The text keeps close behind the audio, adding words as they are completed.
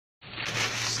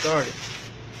started.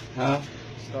 Huh?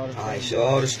 Started. Alright, show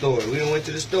all the story. We done went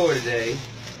to the store today.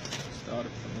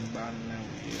 Started from the bottom now.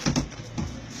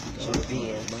 Show the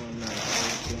beans.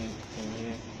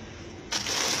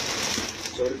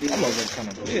 Show the beans. I'm over kind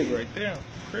of big right there.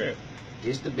 Crib.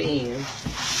 It's the beans.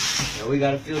 Now we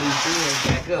gotta fill these beans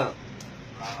back up.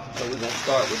 So we're gonna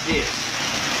start with this.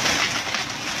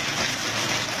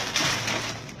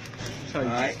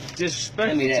 Alright.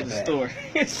 Disrespectful to the store.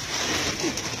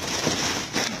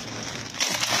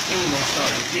 Then we're gonna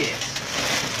start with this.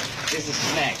 This is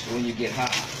snacks when you get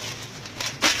hot.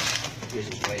 This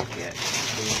is way cat.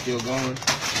 So we're still going.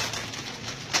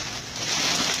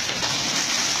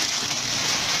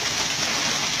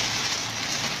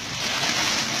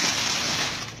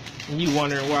 And you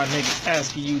wondering why niggas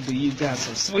asking you, do you got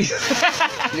some sweet?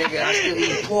 Nigga, I still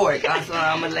eat pork. I thought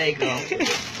I'm a Lego.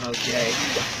 Okay.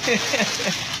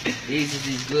 These are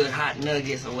these good hot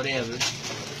nuggets or whatever.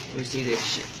 Let me see this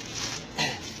shit.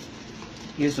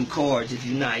 Here's some cords. If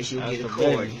you're nice, you'll get a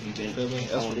cord. If you've been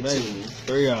on the team.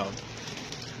 3 of them.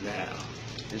 Now,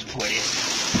 let's pour this.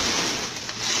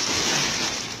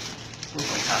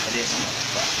 What's on top of this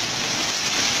motherfucker?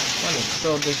 That is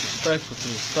so disrespectful to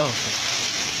the stuff.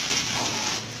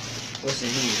 What's in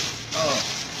here? Oh,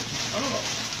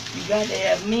 you got to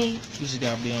have meat. You just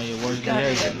gotta be on your worst You got to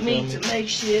behavior. have meat to make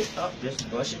shit. Oh, just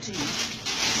brush your teeth.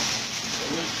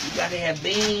 You got to have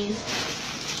beans.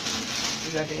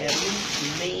 You got to have meat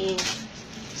and beans.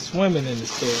 Swimming in the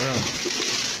store, huh?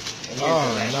 Oh,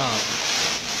 no.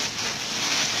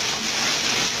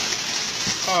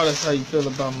 Oh, that's how you feel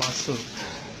about my soup.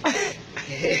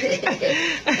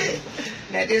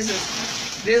 Now this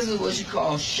is what you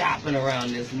call shopping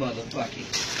around this motherfucker.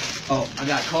 Oh, I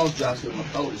got cough drops because my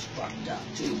throat is fucked up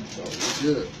too, so it's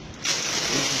good.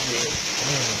 This is it.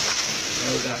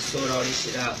 Now we gotta sort all this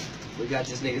shit out. We got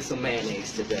this nigga some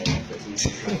mayonnaise today because he's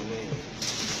trying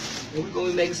mayonnaise. And we're gonna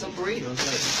be making some burritos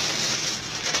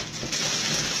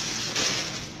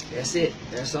later. That's it.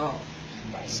 That's all.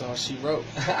 That's all she wrote.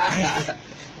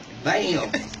 Bam.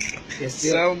 It's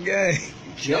So gay.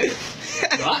 Jump.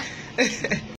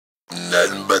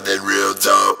 Nothing but that real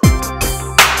talk.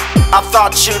 I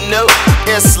thought you knew.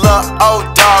 It's Lil' Old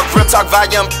Dog, Real Talk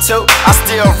Volume 2. I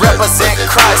still represent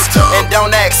Christ and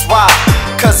don't ask why.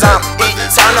 Cause I'm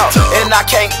eternal and I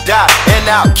can't die. An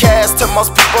outcast to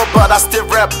most people, but I still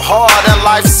rap hard. And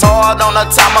life's hard on a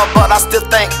timer, but I still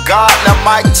thank God. Now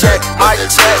mic check, mic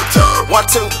check. 1,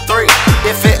 2, 3.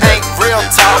 If it ain't real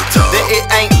talk, then it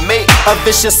ain't me. A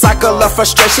vicious cycle of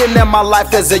frustration in my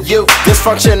life as a youth.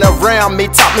 Dysfunction around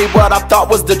me taught me what I thought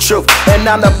was the truth. And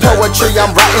now the poetry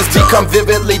I'm writing's become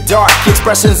vividly dark.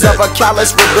 Expressions of a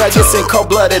callous, rebellious, and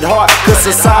cold-blooded heart. Cause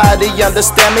society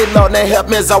understand me, Lord, they help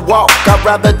me as I walk. I'd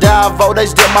rather die of old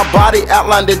age than my body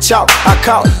outlined in chalk. I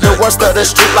caught the worst of the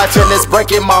street life and it's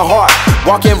breaking my heart.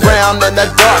 Walking round in the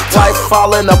dark, life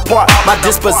falling apart. My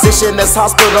disposition is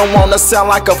hostile, don't wanna sound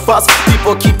like a fuss.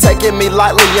 People keep taking me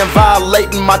lightly and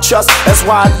violating my trust. That's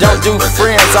why I don't do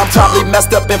friends, I'm probably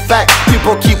messed up in fact.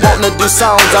 People keep wanting to do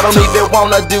songs, I don't even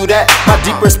wanna do that. My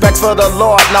deep respect for the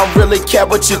Lord, and I don't really care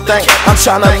what you think. I'm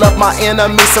trying to love my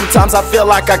enemies, sometimes I feel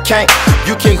like I can't.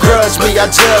 You can grudge me, I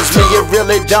judge me, it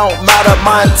really don't matter.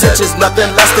 My intentions,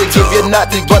 nothing less to give you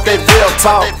nothing but they real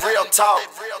talk.